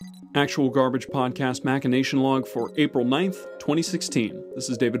Actual Garbage Podcast Machination Log for April 9th, 2016. This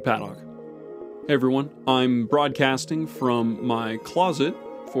is David Paddock. Hey everyone, I'm broadcasting from my closet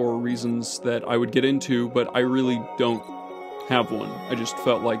for reasons that I would get into, but I really don't have one. I just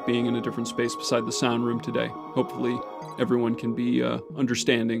felt like being in a different space beside the sound room today. Hopefully everyone can be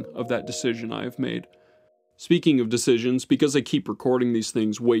understanding of that decision I have made. Speaking of decisions, because I keep recording these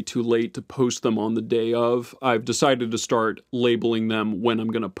things way too late to post them on the day of, I've decided to start labeling them when I'm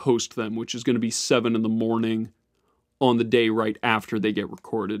going to post them, which is going to be 7 in the morning on the day right after they get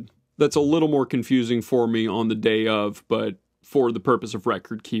recorded. That's a little more confusing for me on the day of, but for the purpose of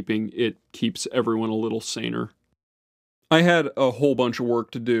record keeping, it keeps everyone a little saner. I had a whole bunch of work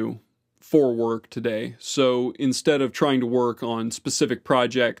to do for work today, so instead of trying to work on specific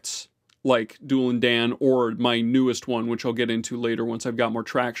projects like Duel and Dan, or my newest one, which I'll get into later once I've got more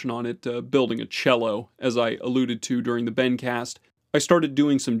traction on it, building a cello, as I alluded to during the Bencast, I started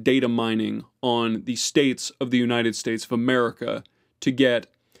doing some data mining on the states of the United States of America to get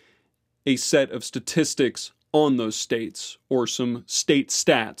a set of statistics on those states, or some state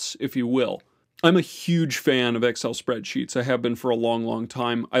stats, if you will. I'm a huge fan of Excel spreadsheets. I have been for a long, long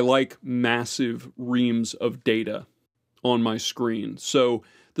time. I like massive reams of data on my screen. So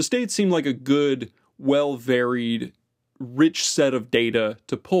the states seem like a good, well-varied, rich set of data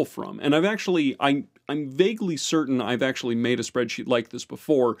to pull from. And I'm vaguely certain I've actually made a spreadsheet like this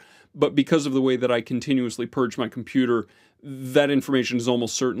before, but because of the way that I continuously purge my computer, that information is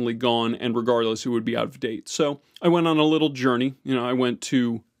almost certainly gone, and regardless, it would be out of date. So I went on a little journey. I went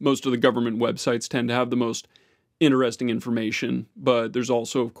to most of the government websites tend to have the most interesting information, but there's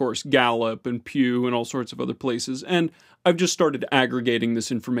also, of course, Gallup and Pew and all sorts of other places, and I've just started aggregating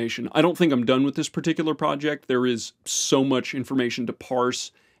this information. I don't think I'm done with this particular project. There is so much information to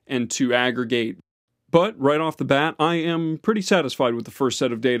parse and to aggregate, but right off the bat, I am pretty satisfied with the first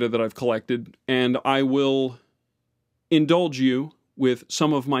set of data that I've collected, and I will indulge you with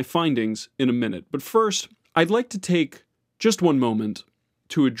some of my findings in a minute. But first, I'd like to take just one moment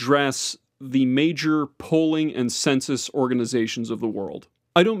to address the major polling and census organizations of the world.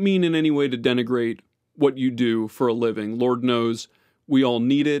 I don't mean in any way to denigrate what you do for a living. Lord knows we all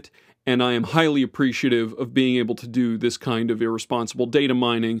need it, and I am highly appreciative of being able to do this kind of irresponsible data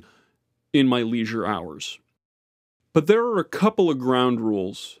mining in my leisure hours. But there are a couple of ground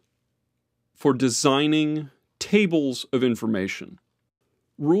rules for designing tables of information.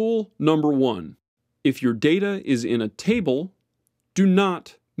 Rule number 1, if your data is in a table, do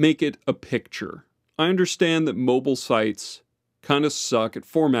not make it a picture. I understand that mobile sites kind of suck at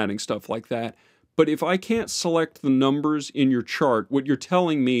formatting stuff like that, but if I can't select the numbers in your chart, what you're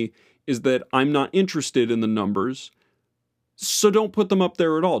telling me is that I'm not interested in the numbers, so don't put them up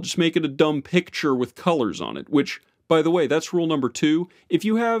there at all. Just make it a dumb picture with colors on it, which, by the way, that's rule number 2. If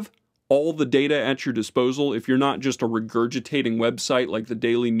you have all the data at your disposal, if you're not just a regurgitating website like the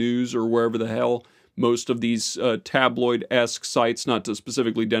Daily News or wherever the hell most of these tabloid-esque sites, not to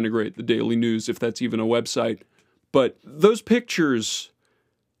specifically denigrate the Daily News if that's even a website, but those pictures,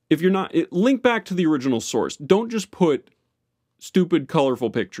 if you're not, link back to the original source. Don't just put stupid, colorful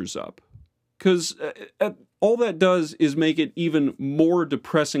pictures up, because all that does is make it even more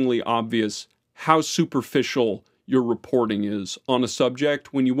depressingly obvious how superficial your reporting is on a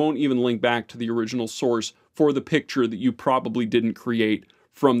subject when you won't even link back to the original source for the picture that you probably didn't create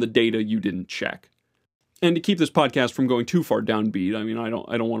from the data you didn't check. And to keep this podcast from going too far downbeat, I mean, I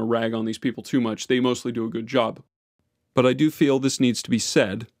don't want to rag on these people too much. They mostly do a good job. But I do feel this needs to be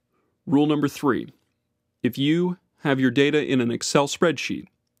said. Rule number 3, if you have your data in an Excel spreadsheet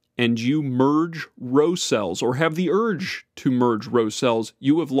and you merge row cells or have the urge to merge row cells,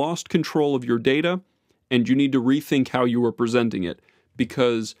 you have lost control of your data and you need to rethink how you are presenting it,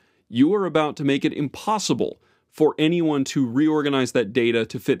 because you are about to make it impossible for anyone to reorganize that data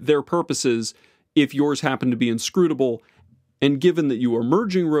to fit their purposes if yours happen to be inscrutable, and given that you are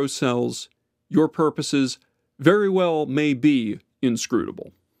merging row cells, your purposes very well may be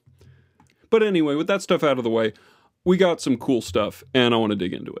inscrutable. But anyway, with that stuff out of the way, we got some cool stuff, and I want to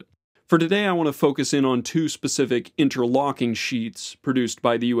dig into it. For today, I want to focus in on 2 specific interlocking sheets produced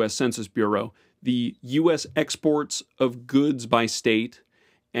by the U.S. Census Bureau, the U.S. exports of goods by state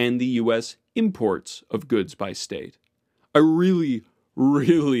and the U.S. imports of goods by state. I really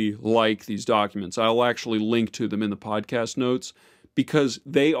like these documents. I'll actually link to them in the podcast notes because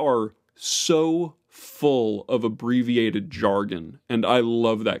they are so full of abbreviated jargon, and I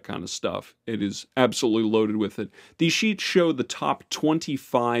love that kind of stuff. It is absolutely loaded with it. These sheets show the top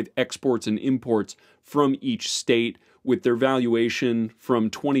 25 exports and imports from each state, with their valuation from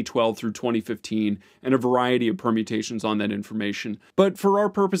 2012 through 2015 and a variety of permutations on that information. But for our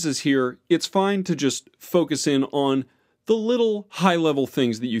purposes here, it's fine to just focus in on the little high-level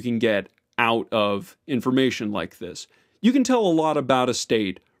things that you can get out of information like this. You can tell a lot about a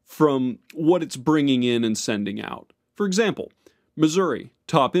state from what it's bringing in and sending out. For example, Missouri,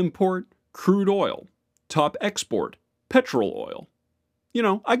 top import, crude oil. Top export, petrol oil. You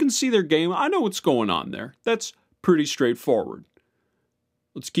know, I can see their game. I know what's going on there. That's pretty straightforward.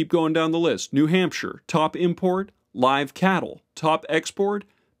 Let's keep going down the list. New Hampshire, top import, live cattle. Top export,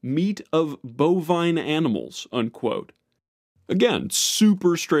 meat of bovine animals, unquote. Again,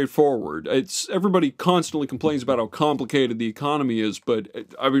 super straightforward. Everybody constantly complains about how complicated the economy is, but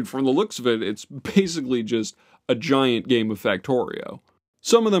I mean, from the looks of it, it's basically just a giant game of Factorio.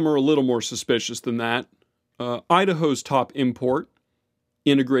 Some of them are a little more suspicious than that. Idaho's top import,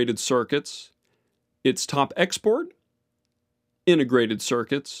 integrated circuits. Its top export, integrated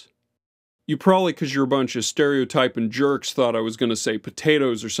circuits. You probably, because you're a bunch of stereotyping jerks, thought I was going to say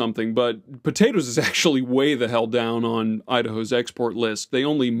potatoes or something, but potatoes is actually way the hell down on Idaho's export list. They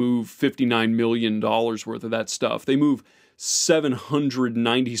only move $59 million worth of that stuff. They move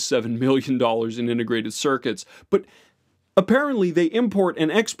 $797 million in integrated circuits, but apparently they import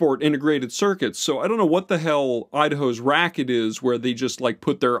and export integrated circuits, so I don't know what the hell Idaho's racket is where they just like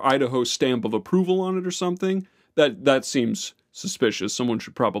put their Idaho stamp of approval on it or something. That seems suspicious. Someone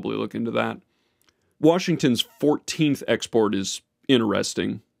should probably look into that. Washington's 14th export is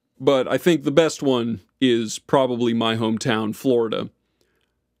interesting, but I think the best one is probably my hometown, Florida.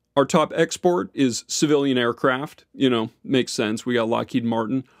 Our top export is civilian aircraft. You know, makes sense. We got Lockheed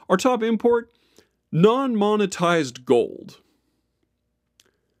Martin. Our top import, non-monetized gold.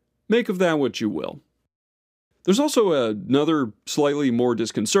 Make of that what you will. There's also another slightly more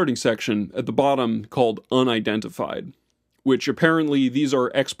disconcerting section at the bottom called unidentified, which apparently these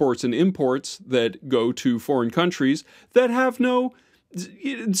are exports and imports that go to foreign countries that have no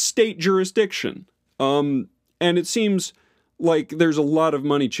state jurisdiction. And it seems like there's a lot of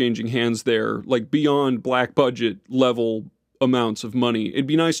money changing hands there, like beyond black budget level amounts of money. It'd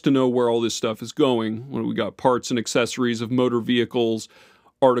be nice to know where all this stuff is going. When we got parts and accessories of motor vehicles,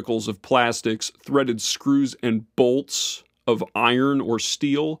 articles of plastics, threaded screws and bolts of iron or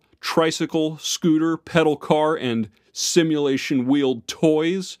steel, tricycle, scooter, pedal car, and simulation wheeled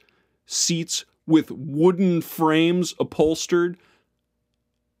toys, seats with wooden frames upholstered.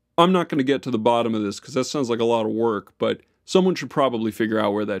 I'm not going to get to the bottom of this because that sounds like a lot of work, but someone should probably figure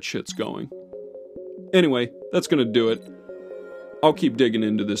out where that shit's going. Anyway, that's going to do it. I'll keep digging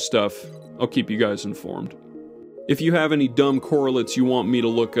into this stuff. I'll keep you guys informed. If you have any dumb correlates you want me to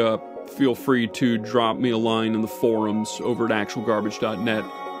look up, feel free to drop me a line in the forums over at actualgarbage.net.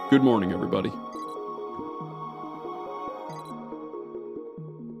 Good morning, everybody.